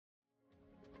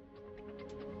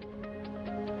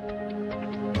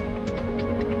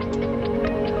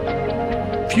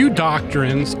few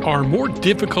doctrines are more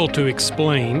difficult to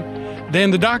explain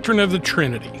than the doctrine of the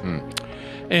Trinity.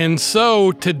 And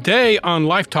so today on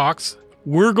Life Talks,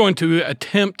 we're going to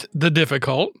attempt the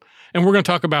difficult, and we're going to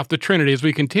talk about the Trinity as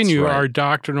we continue our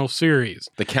doctrinal series.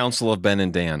 The Council of Ben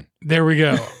and Dan. There we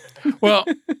go. Well,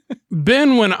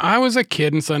 Ben, when I was a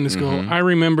kid in Sunday school, I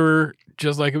remember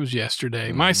just like it was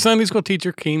yesterday, my Sunday school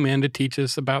teacher came in to teach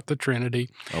us about the Trinity.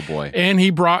 Oh, boy. And he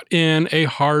brought in a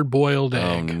hard-boiled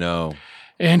egg. Oh, no.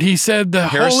 And he said the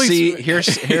Holy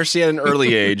Heresy at an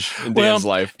early age in Dan's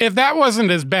life. If that wasn't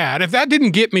as bad, if that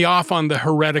didn't get me off on the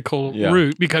heretical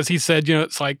route, because he said,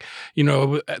 it's like,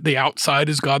 the outside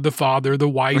is God the Father, the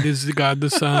white is God the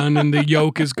Son, and the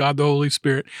yolk is God the Holy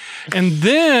Spirit. And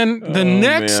then the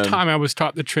next time I was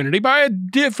taught the Trinity by a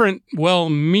different,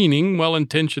 well-meaning,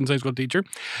 well-intentioned Sunday school teacher,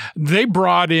 they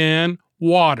brought in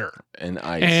water and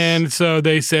ice. And so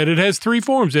they said it has three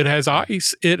forms. It has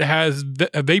ice, it has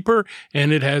a vapor,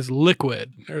 and it has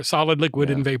liquid, or solid, liquid,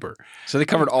 and vapor. So they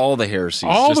covered all the heresies.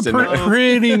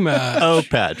 Pretty much. Oh,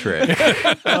 Patrick.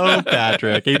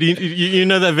 You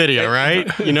know that video, right?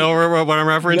 You know what I'm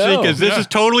referencing? Because this is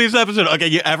totally this episode.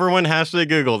 Okay, everyone has to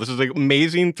Google. This is an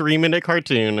amazing 3-minute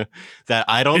cartoon that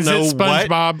I don't know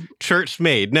what church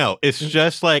made. No, it's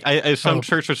just like some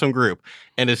church or some group.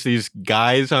 And it's these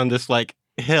guys on this like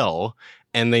hill,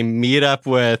 and they meet up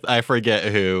with I forget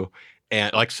who,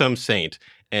 and like some saint.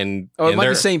 And it might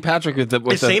be St. Patrick with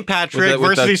St. Patrick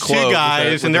versus these two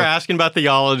guys, and they're asking about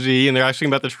theology, and they're asking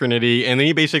about the Trinity, and then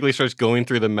he basically starts going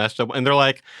through the messed up, and they're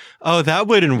like, "Oh, that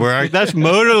wouldn't work. That's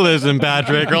modalism,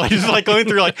 Patrick." Or like, he's like going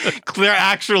through like they're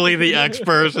actually the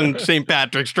experts, and St.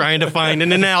 Patrick's trying to find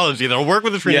an analogy that'll work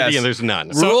with the Trinity, and there's none.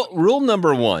 Rule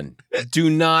number 1: do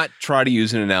not try to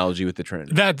use an analogy with the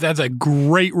Trinity. That's a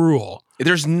great rule.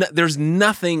 There's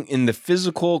nothing in the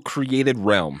physical created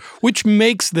realm which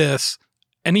makes this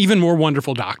an even more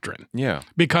wonderful doctrine. Yeah.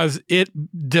 Because it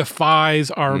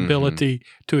defies our ability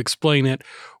to explain it,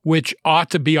 which ought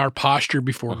to be our posture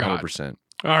before 100%. God.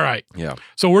 All right. Yeah.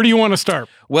 So where do you want to start?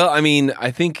 Well, I mean,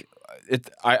 I think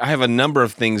I have a number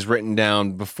of things written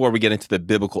down before we get into the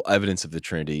biblical evidence of the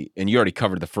Trinity, and you already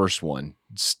covered the first one.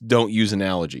 Don't use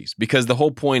analogies, because the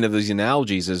whole point of these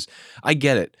analogies is, I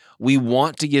get it. We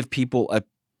want to give people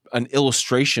an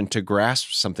illustration to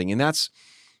grasp something, and that's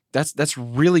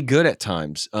really good at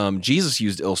times. Jesus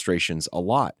used illustrations a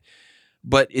lot,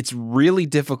 but it's really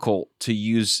difficult to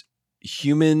use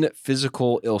human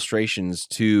physical illustrations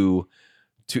to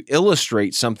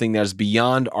illustrate something that is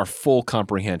beyond our full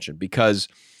comprehension, because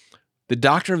the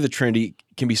doctrine of the Trinity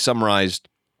can be summarized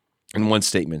in one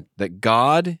statement: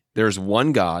 that there's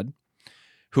one God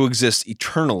who exists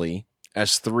eternally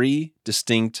as three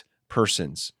distinct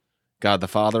persons: God the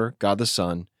Father, God the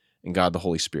Son, and God the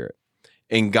Holy Spirit.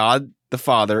 And God the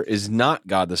Father is not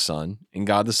God the Son, and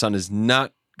God the Son is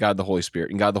not God the Holy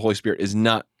Spirit, and God the Holy Spirit is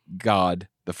not God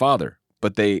the Father.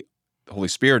 But the Holy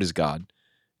Spirit is God,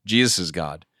 Jesus is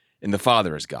God, and the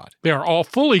Father is God. They are all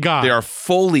fully God. They are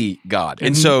fully God.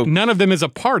 And so none of them is a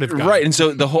part of God. Right. And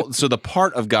so the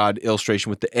part of God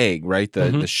illustration with the egg, right?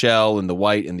 The shell and the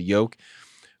white and the yolk.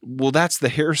 Well, that's the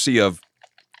heresy of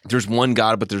there's one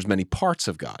God, but there's many parts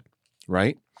of God,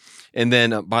 right? And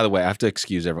then, by the way, I have to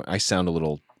excuse everyone. I sound a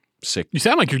little sick. You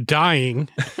sound like you're dying.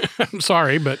 I'm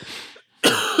sorry, but...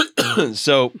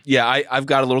 So, yeah, I've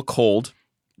got a little cold.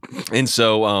 And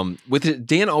so, with it,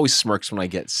 Dan always smirks when I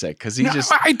get sick, because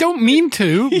I don't mean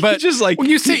to, but just like... When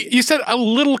you said a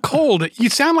little cold, you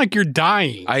sound like you're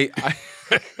dying.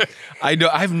 I know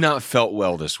I've not felt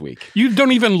well this week. You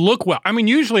don't even look well. I mean,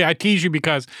 usually I tease you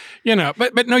because,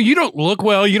 but no, you don't look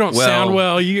well. You don't sound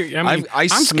well. I'm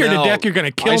scared to death you're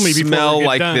going to kill me before we get smell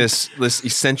like done. this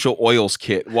essential oils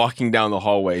kit walking down the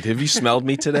hallway. Have you smelled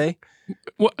me today?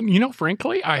 Well,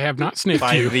 frankly, I have not sniffed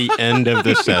By you. the end of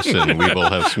the session, we will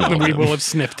have smelled him. We will have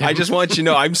sniffed him. I just want you to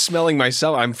know I'm smelling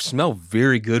myself. I smell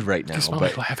very good right now. I smell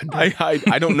like lavender.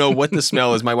 I don't know what the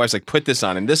smell is. My wife's like, put this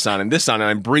on and this on and this on, and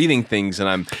I'm breathing things and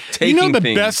I'm taking things.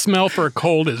 The best smell for a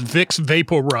cold is Vicks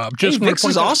Vapor Rub. Vicks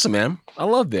is awesome, man. I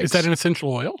love Vicks. Is that an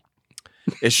essential oil?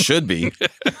 It should be.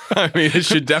 I mean, it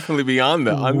should definitely be on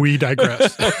the... We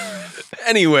digress.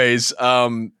 Anyways,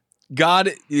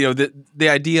 God, the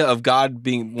idea of God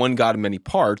being one God in many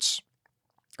parts,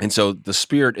 and so the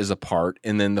Spirit is a part,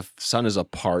 and then the Son is a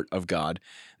part of God.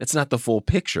 That's not the full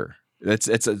picture. That's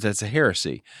a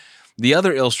heresy. The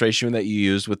other illustration that you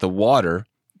used with the water,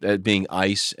 that being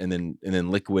ice and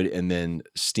then liquid and then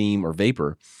steam or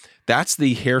vapor, that's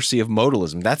the heresy of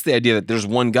modalism. That's the idea that there's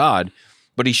one God,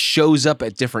 but he shows up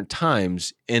at different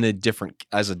times as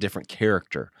a different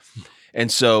character. And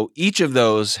so each of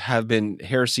those have been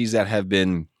heresies that have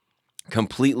been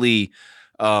completely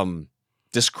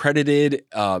discredited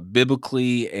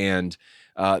biblically, and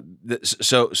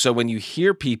so when you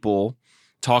hear people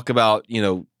talk about,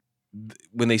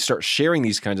 when they start sharing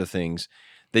these kinds of things,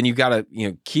 then you got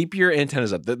to keep your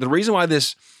antennas up. The reason why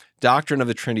this doctrine of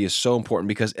the Trinity is so important,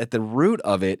 because at the root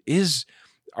of it is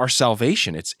our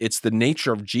salvation. It's the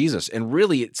nature of Jesus, and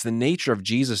really it's the nature of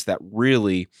Jesus that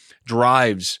really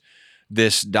drives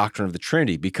this doctrine of the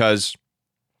Trinity, because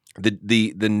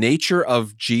the nature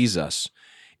of Jesus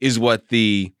is what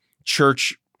the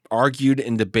church argued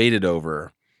and debated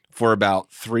over for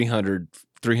about 300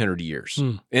 years.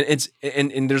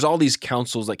 And there's all these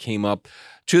councils that came up.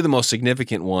 Two of the most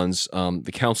significant ones,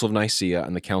 the Council of Nicaea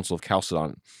and the Council of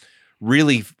Chalcedon,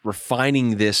 really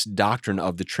refining this doctrine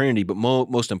of the Trinity. But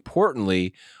most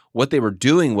importantly, what they were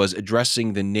doing was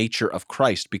addressing the nature of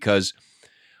Christ, because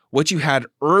what you had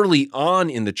early on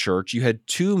in the church, you had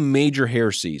two major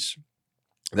heresies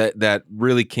that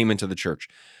really came into the church.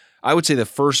 I would say the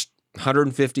first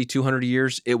 150, 200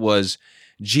 years, it was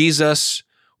Jesus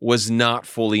was not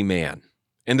fully man.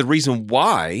 And the reason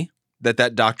why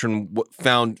that doctrine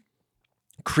found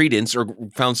credence or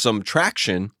found some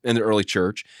traction in the early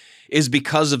church is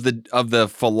because of the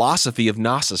philosophy of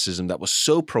Gnosticism that was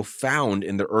so profound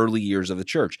in the early years of the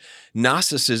church.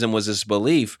 Gnosticism was this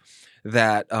belief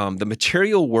that the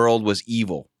material world was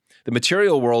evil. The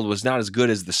material world was not as good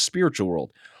as the spiritual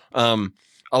world.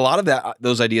 A lot of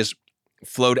those ideas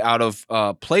flowed out of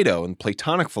Plato and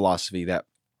Platonic philosophy, that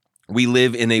we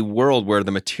live in a world where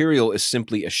the material is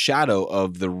simply a shadow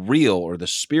of the real or the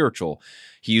spiritual.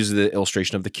 He uses the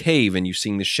illustration of the cave, and you've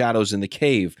seen the shadows in the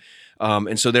cave.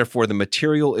 And so therefore the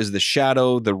material is the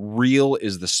shadow, the real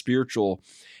is the spiritual.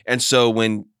 And so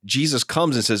when Jesus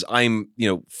comes and says, I'm,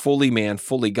 fully man,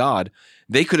 fully God,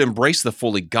 they could embrace the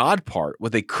fully God part.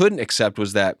 What they couldn't accept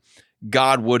was that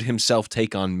God would himself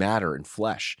take on matter and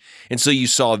flesh. And so you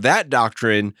saw that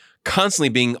doctrine constantly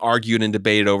being argued and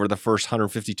debated over the first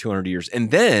 150, 200 years.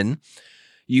 And then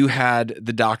you had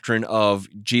the doctrine of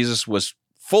Jesus was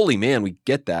fully man, we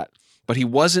get that, but he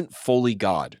wasn't fully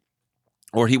God,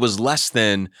 or he was less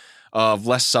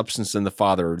substance than the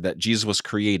Father, that Jesus was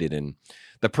created. And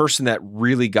the person that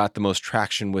really got the most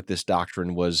traction with this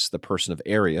doctrine was the person of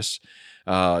Arius.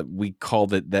 We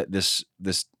called it this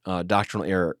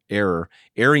doctrinal error,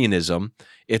 Arianism.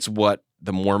 It's what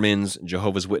the Mormons,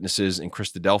 Jehovah's Witnesses, and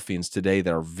Christadelphians today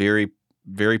that are very,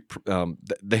 very,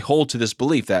 they hold to this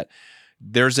belief that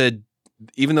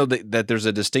even though that there's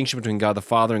a distinction between God the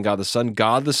Father and God the Son,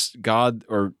 God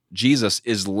or Jesus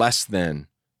is less than.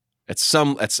 It's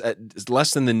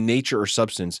less than the nature or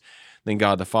substance than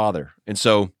God the Father. And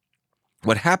so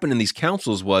what happened in these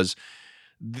councils was,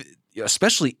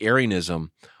 especially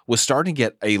Arianism, was starting to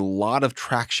get a lot of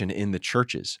traction in the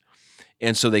churches.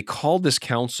 And so they called this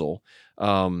council.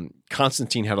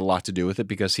 Constantine had a lot to do with it,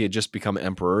 because he had just become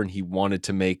emperor and he wanted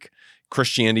to make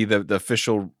Christianity the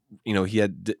official, he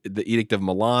had the Edict of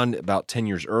Milan about 10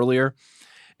 years earlier.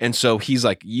 And so he's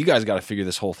like, you guys got to figure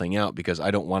this whole thing out, because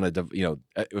I don't want to,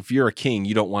 if you're a king,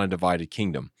 you don't want a divided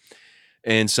kingdom.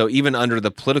 And so even under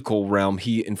the political realm,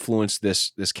 he influenced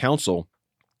this council.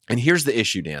 And here's the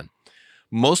issue, Dan.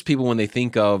 Most people, when they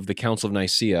think of the Council of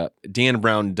Nicaea, Dan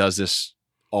Brown does this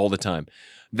all the time.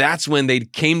 That's when they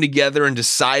came together and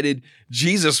decided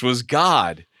Jesus was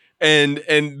God. And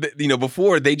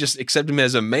before they just accepted him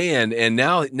as a man, and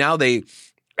now they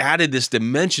added this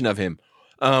dimension of him.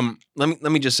 Let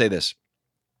me just say this.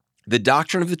 The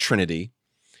doctrine of the Trinity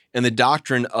and the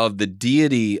doctrine of the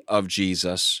deity of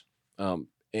Jesus,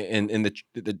 and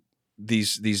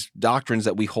these doctrines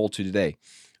that we hold to today,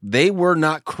 they were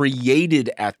not created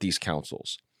at these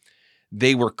councils.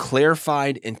 They were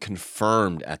clarified and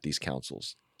confirmed at these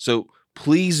councils. So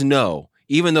please know,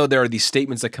 even though there are these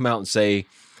statements that come out and say,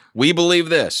 we believe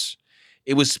this,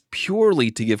 it was purely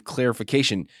to give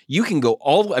clarification. You can go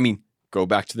go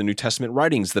back to the New Testament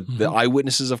writings, the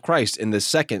eyewitnesses of Christ, and the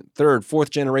second, third,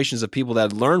 fourth generations of people that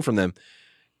had learned from them.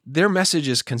 Their message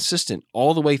is consistent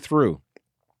all the way through,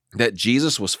 that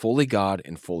Jesus was fully God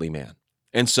and fully man.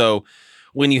 And so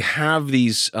when you have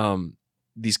these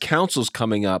councils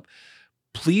coming up,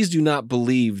 please do not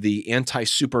believe the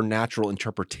anti-supernatural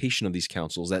interpretation of these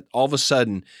councils, that all of a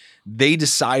sudden they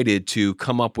decided to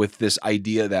come up with this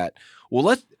idea that,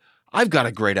 I've got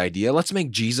a great idea. Let's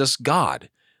make Jesus God.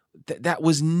 That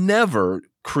was never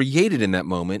created in that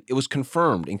moment. It was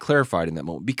confirmed and clarified in that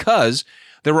moment, because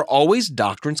there were always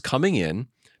doctrines coming in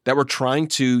that were trying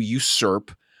to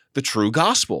usurp the true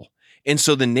gospel. And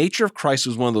so the nature of Christ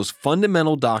was one of those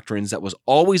fundamental doctrines that was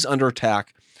always under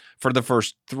attack for the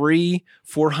first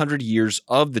 300-400 years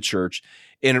of the church.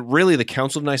 And really the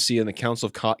Council of Nicaea and the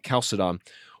Council of Chalcedon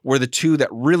were the two that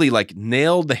really like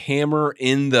nailed the hammer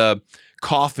in the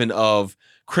coffin of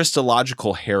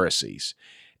Christological heresies.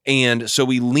 And so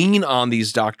we lean on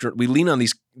these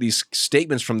these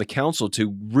statements from the council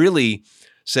to really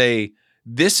say,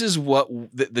 this is what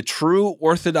the true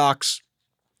Orthodox,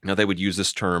 now they would use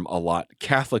this term a lot,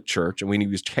 Catholic Church, and we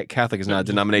use Catholic as not a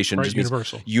denomination, right, just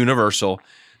universal. means universal,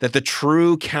 that the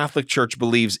true Catholic Church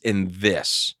believes in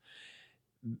this.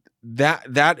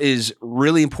 That is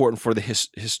really important for the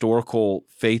historical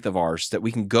faith of ours, that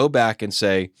we can go back and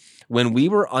say, when we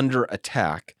were under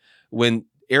attack, when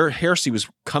heresy was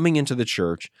coming into the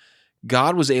church,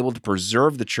 God was able to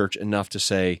preserve the church enough to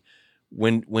say,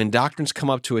 when doctrines come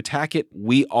up to attack it,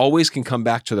 we always can come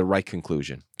back to the right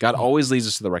conclusion. God always leads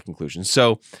us to the right conclusion.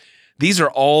 So these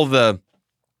are all the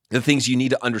things you need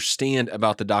to understand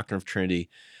about the doctrine of Trinity,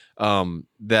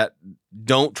 that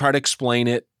don't try to explain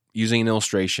it using an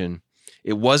illustration.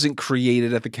 It wasn't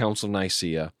created at the Council of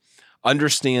Nicaea.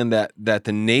 Understand that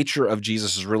the nature of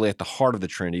Jesus is really at the heart of the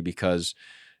Trinity, because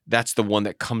that's the one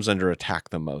that comes under attack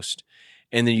the most.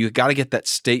 And then you got to get that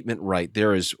statement right.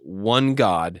 There is one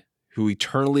God who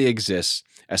eternally exists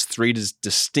as three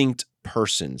distinct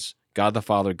persons: God the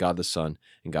Father, God the Son,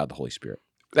 and God the Holy Spirit.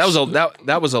 That was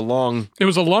a long. It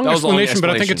was a long explanation, but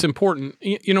I think it's important.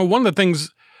 You know, one of the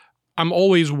things I'm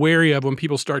always wary of when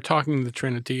people start talking the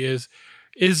Trinity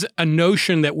is a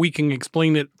notion that we can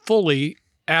explain it fully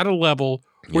at a level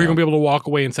where you're going to be able to walk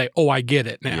away and say, oh, I get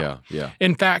it now. Yeah.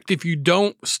 In fact, if you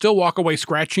don't still walk away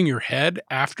scratching your head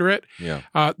after it,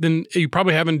 then you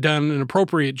probably haven't done an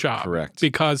appropriate job. Correct.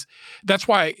 Because that's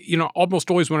why, you know,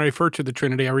 almost always when I refer to the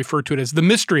Trinity, I refer to it as the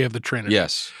mystery of the Trinity.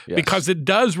 Yes. Because it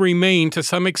does remain to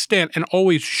some extent, and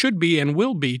always should be and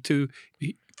will be, to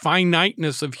the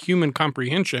finiteness of human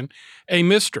comprehension, a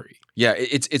mystery. Yeah,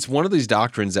 it's one of these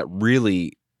doctrines that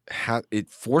really it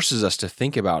forces us to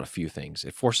think about a few things.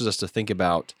 It forces us to think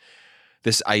about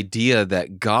this idea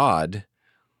that God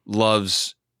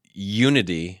loves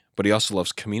unity, but he also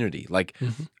loves community. Like,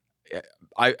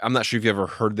 I'm not sure if you've ever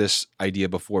heard this idea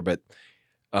before, but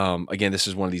again, this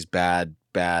is one of these bad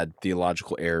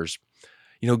theological errors.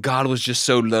 You know, God was just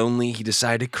so lonely, he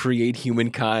decided to create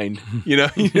humankind. You know,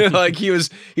 like he was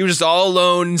just all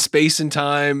alone in space and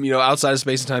time, you know, outside of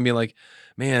space and time, being like,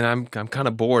 man, I'm kind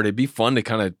of bored. It'd be fun to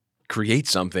kind of create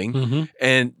something.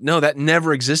 And no, that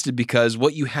never existed, because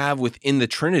what you have within the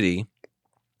Trinity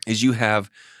is you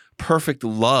have perfect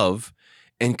love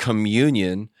and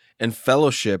communion and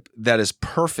fellowship that is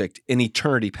perfect in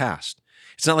eternity past.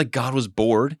 It's not like God was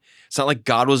bored. It's not like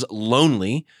God was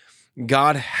lonely.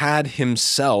 God had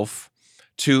himself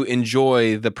to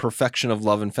enjoy the perfection of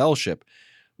love and fellowship,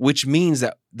 which means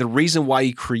that the reason why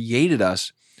he created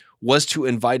us was to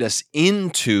invite us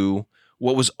into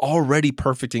what was already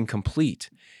perfect and complete.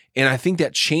 And I think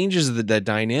that changes the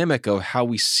dynamic of how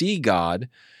we see God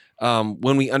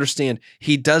when we understand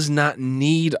he does not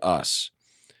need us.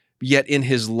 Yet in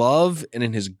his love and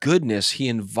in his goodness,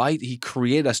 he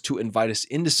created us to invite us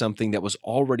into something that was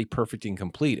already perfect and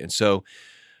complete. And so,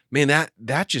 man,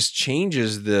 that just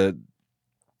changes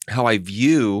how I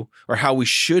view, or how we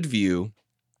should view,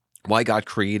 why God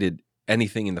created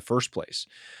anything in the first place.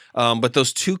 But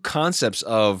those two concepts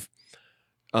of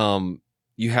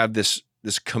you have this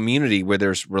community where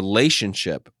there's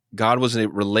relationship. God was a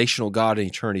relational God in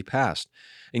eternity past,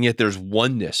 and yet there's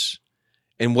oneness.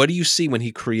 And what do you see when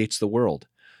he creates the world?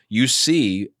 You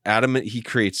see Adam. He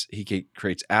creates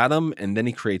Adam, and then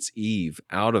he creates Eve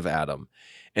out of Adam.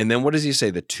 And then what does he say?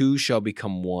 The two shall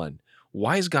become one.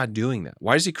 Why is God doing that?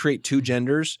 Why does he create two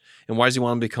genders? And why does he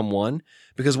want them to become one?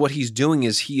 Because what he's doing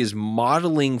is he is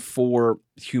modeling for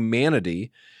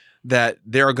humanity that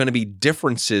there are going to be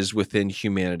differences within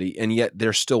humanity, and yet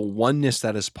there's still oneness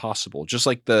that is possible. Just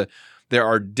like there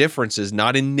are differences,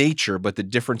 not in nature, but the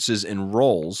differences in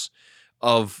roles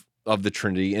of the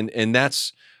Trinity. And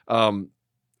that's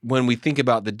when we think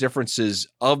about the differences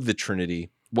of the Trinity,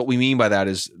 what we mean by that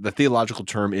is, the theological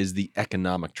term is the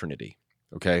economic Trinity,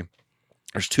 okay?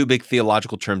 There's two big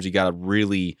theological terms you got to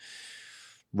really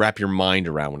wrap your mind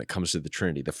around when it comes to the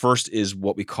Trinity. The first is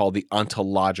what we call the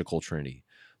ontological Trinity.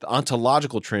 The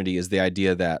ontological Trinity is the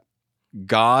idea that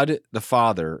God the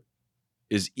Father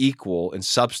is equal in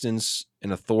substance,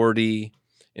 in authority,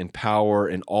 in power,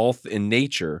 in in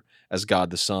nature as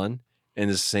God the Son, and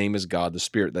is the same as God the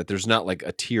Spirit, that there's not like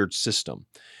a tiered system.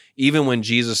 Even when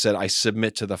Jesus said, I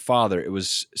submit to the Father, it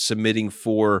was submitting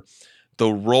for the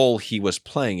role he was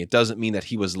playing. It doesn't mean that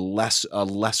he was a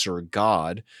lesser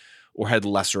God or had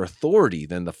lesser authority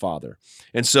than the Father.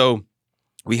 And so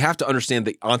we have to understand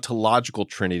the ontological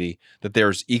Trinity, that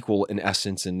there's equal in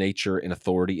essence, in nature, in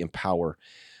authority, in power.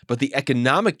 But the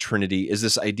economic Trinity is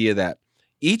this idea that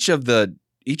each of the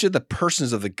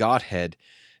persons of the Godhead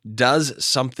does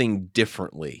something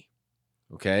differently.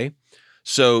 Okay?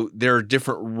 So there are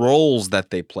different roles that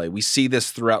they play. We see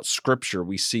this throughout Scripture.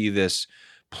 We see this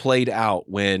played out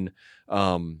when,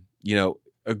 a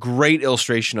great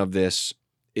illustration of this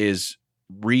is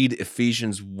read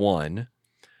Ephesians 1,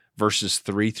 verses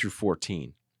 3 through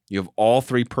 14. You have all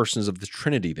three persons of the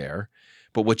Trinity there,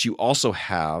 but what you also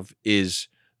have is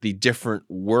the different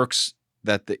works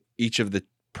that each of the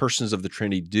persons of the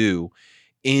Trinity do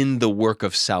in the work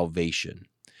of salvation.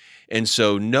 And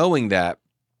so knowing that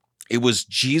it was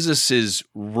Jesus's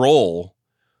role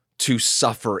to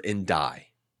suffer and die.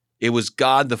 It was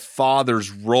God the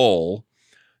Father's role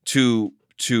to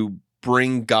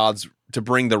bring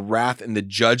the wrath and the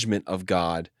judgment of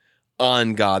God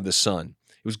on God the Son.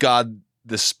 It was God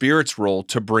the Spirit's role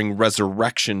to bring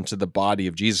resurrection to the body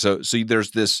of Jesus.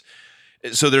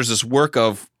 So there's this work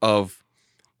of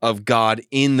God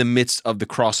in the midst of the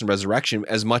cross and resurrection,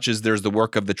 as much as there's the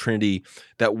work of the Trinity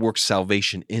that works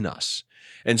salvation in us.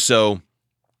 And so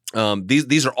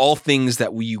these are all things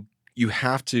that you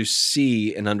have to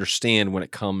see and understand when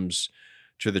it comes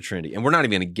to the Trinity. And we're not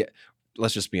even going to get,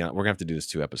 let's just be honest, we're going to have to do this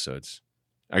 2 episodes.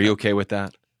 Are you okay with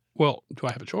that? Well, do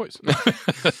I have a choice?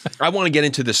 I want to get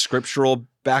into the scriptural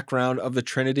background of the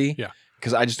Trinity. Yeah.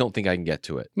 Because I just don't think I can get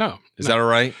to it. No. Is that all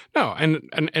right? No. And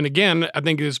again, I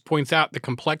think this points out the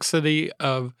complexity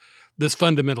of this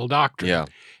fundamental doctrine. Yeah.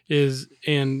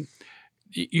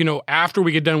 After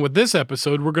we get done with this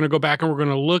episode, we're going to go back and we're going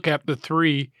to look at the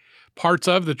 3 parts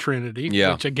of the Trinity.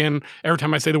 Yeah. Which again, every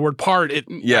time I say the word part,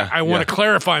 I want to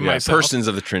clarify myself. Persons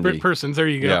of the Trinity. Persons. There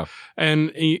you go. Yeah.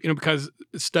 And because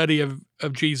study of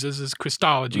Jesus is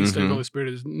Christology, study of the Holy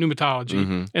Spirit is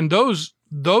pneumatology, and those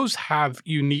have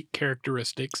unique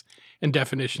characteristics and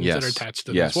definitions that are attached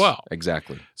to them as well.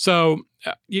 Exactly. So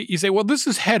you say, well, this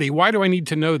is heady. Why do I need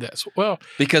to know this? Well,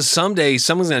 because someday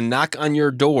someone's going to knock on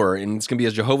your door and it's going to be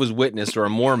a Jehovah's Witness or a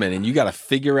Mormon, and you got to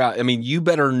figure out, you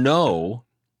better know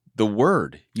the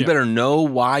word. You better know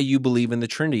why you believe in the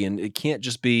Trinity. And it can't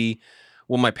just be,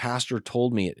 well, my pastor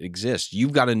told me it exists.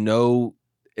 You've got to know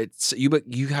but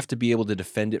you have to be able to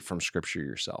defend it from Scripture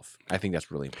yourself. I think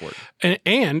that's really important.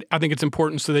 And I think it's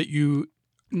important so that you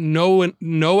know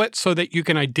it so that you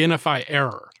can identify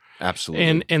error.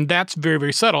 Absolutely. And that's very,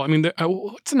 very subtle.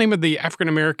 What's the name of the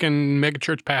African-American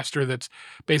megachurch pastor that's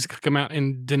basically come out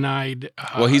and denied?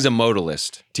 Well, he's a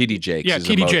modalist. T.D. Jakes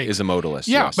is a modalist.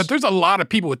 Yeah, yes. But there's a lot of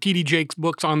people with T.D. Jakes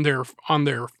books on their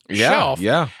shelf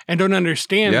and don't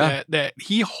understand that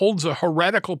he holds a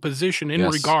heretical position in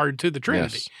regard to the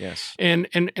Trinity. Yes.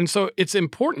 And so it's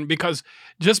important because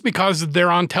just because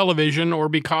they're on television or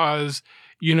because,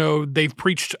 they've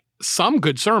preached some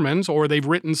good sermons or they've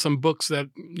written some books that,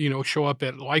 show up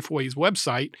at Lifeway's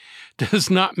website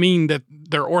does not mean that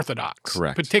they're orthodox.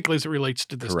 Correct. Particularly as it relates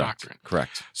to this doctrine.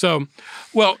 Correct. So,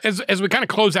 well, as we kind of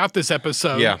close out this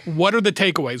episode, what are the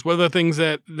takeaways? What are the things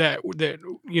that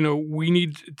we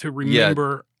need to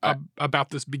remember about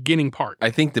this beginning part?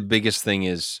 I think the biggest thing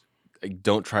is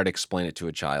don't try to explain it to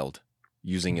a child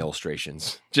using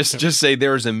illustrations. Just say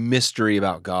there is a mystery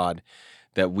about God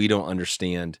that we don't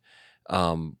understand.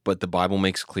 But the Bible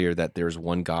makes clear that there's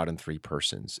one God in 3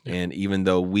 persons. Yeah. And even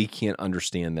though we can't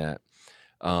understand that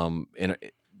in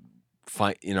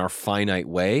our finite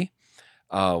way,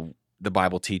 the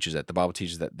Bible teaches that. The Bible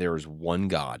teaches that there is one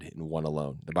God and one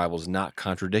alone. The Bible is not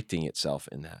contradicting itself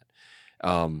in that.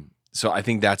 So I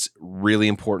think that's really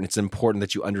important. It's important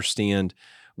that you understand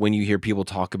when you hear people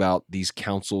talk about these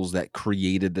councils that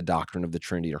created the doctrine of the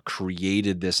Trinity or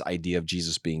created this idea of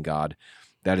Jesus being God.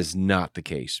 That is not the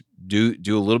case. Do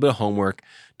a little bit of homework,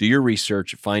 do your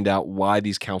research, find out why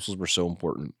these councils were so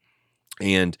important.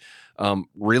 And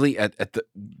really at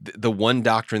the one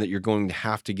doctrine that you're going to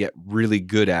have to get really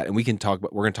good at, and we're going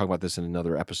to talk about this in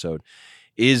another episode,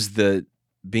 is the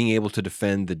being able to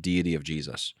defend the deity of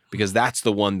Jesus, because that's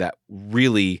the one that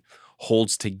really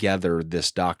holds together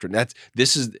this doctrine.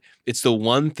 It's the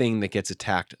one thing that gets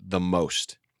attacked the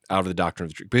most out of the doctrine of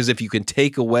the Trinity. Because if you can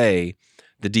take away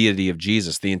the deity of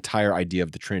Jesus, the entire idea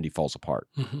of the Trinity falls apart.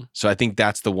 Mm-hmm. So I think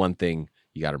that's the one thing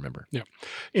you got to remember. Yeah,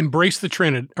 embrace the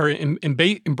Trinity, or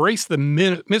embrace the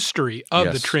mystery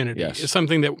of the Trinity. Is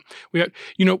something that we have.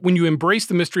 When you embrace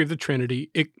the mystery of the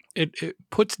Trinity, it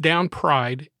puts down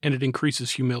pride and it increases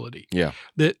humility. Yeah,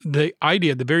 the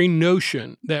idea, the very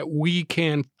notion that we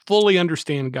can fully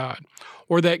understand God,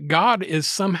 or that God is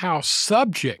somehow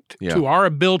subject to our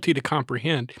ability to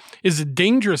comprehend, is a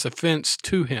dangerous offense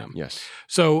to him. Yes.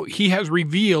 So he has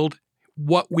revealed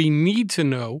what we need to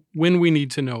know when we need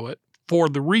to know it for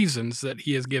the reasons that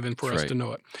he has given for us right. to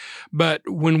know it. But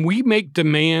when we make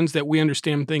demands that we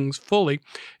understand things fully,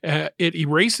 it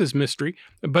erases mystery,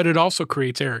 but it also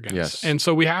creates arrogance. Yes. And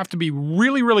so we have to be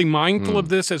really, really mindful of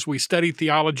this as we study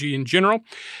theology in general,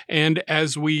 and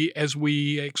as we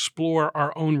explore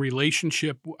our own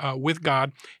relationship with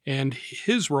God and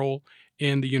his role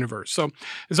in the universe. So,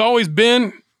 as always,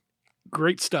 Ben,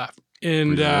 great stuff.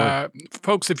 And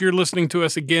folks, if you're listening to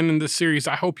us again in this series,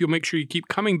 I hope you'll make sure you keep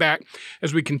coming back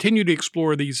as we continue to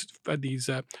explore these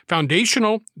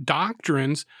foundational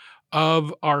doctrines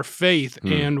of our faith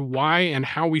and why and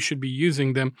how we should be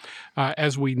using them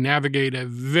as we navigate a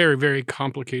very, very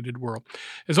complicated world.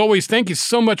 As always, thank you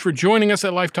so much for joining us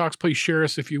at Life Talks. Please share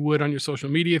us, if you would, on your social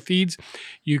media feeds.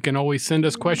 You can always send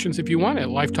us questions if you want at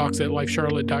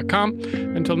lifetalks@lifecharlotte.com.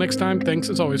 Until next time, thanks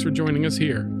as always for joining us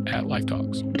here at Life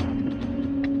Talks.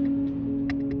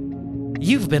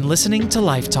 You've been listening to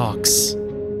Life Talks.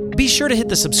 Be sure to hit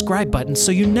the subscribe button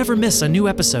so you never miss a new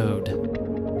episode.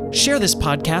 Share this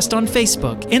podcast on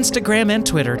Facebook, Instagram, and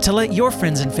Twitter to let your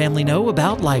friends and family know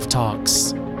about Life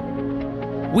Talks.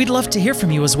 We'd love to hear from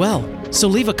you as well, so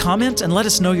leave a comment and let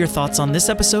us know your thoughts on this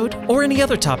episode or any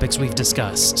other topics we've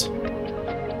discussed.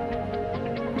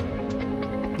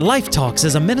 Life Talks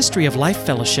is a ministry of Life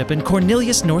Fellowship in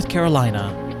Cornelius, North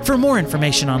Carolina. For more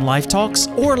information on Life Talks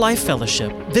or Life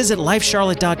Fellowship, visit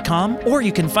lifecharlotte.com, or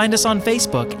you can find us on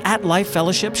Facebook at Life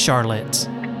Fellowship Charlotte.